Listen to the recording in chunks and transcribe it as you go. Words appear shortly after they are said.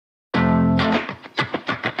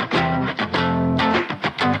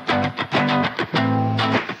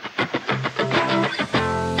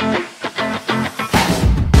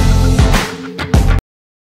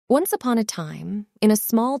Once upon a time, in a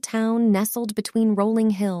small town nestled between rolling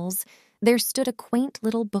hills, there stood a quaint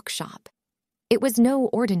little bookshop. It was no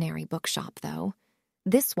ordinary bookshop, though.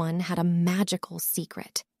 This one had a magical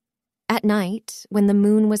secret. At night, when the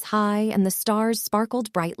moon was high and the stars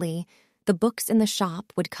sparkled brightly, the books in the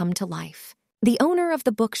shop would come to life. The owner of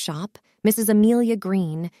the bookshop, Mrs. Amelia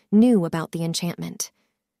Green, knew about the enchantment.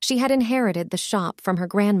 She had inherited the shop from her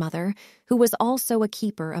grandmother, who was also a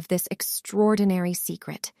keeper of this extraordinary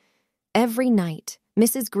secret. Every night,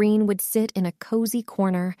 Mrs. Green would sit in a cozy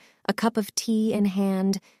corner, a cup of tea in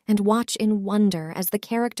hand, and watch in wonder as the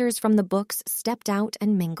characters from the books stepped out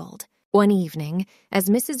and mingled. One evening, as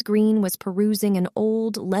Mrs. Green was perusing an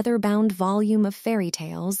old leather-bound volume of fairy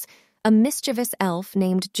tales, a mischievous elf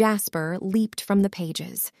named Jasper leaped from the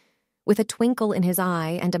pages. With a twinkle in his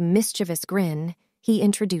eye and a mischievous grin, he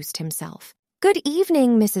introduced himself. "Good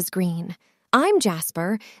evening, Mrs. Green. I'm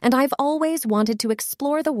Jasper, and I've always wanted to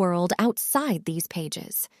explore the world outside these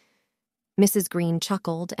pages." Mrs. Green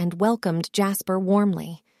chuckled and welcomed Jasper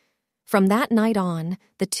warmly. From that night on,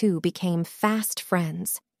 the two became fast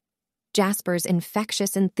friends. Jasper's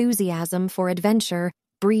infectious enthusiasm for adventure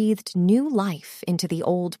breathed new life into the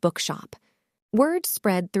old bookshop. Word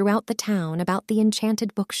spread throughout the town about the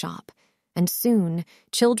Enchanted Bookshop, and soon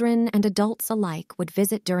children and adults alike would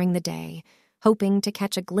visit during the day, hoping to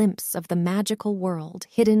catch a glimpse of the magical world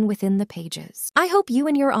hidden within the pages. I hope you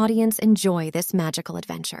and your audience enjoy this magical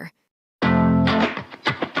adventure.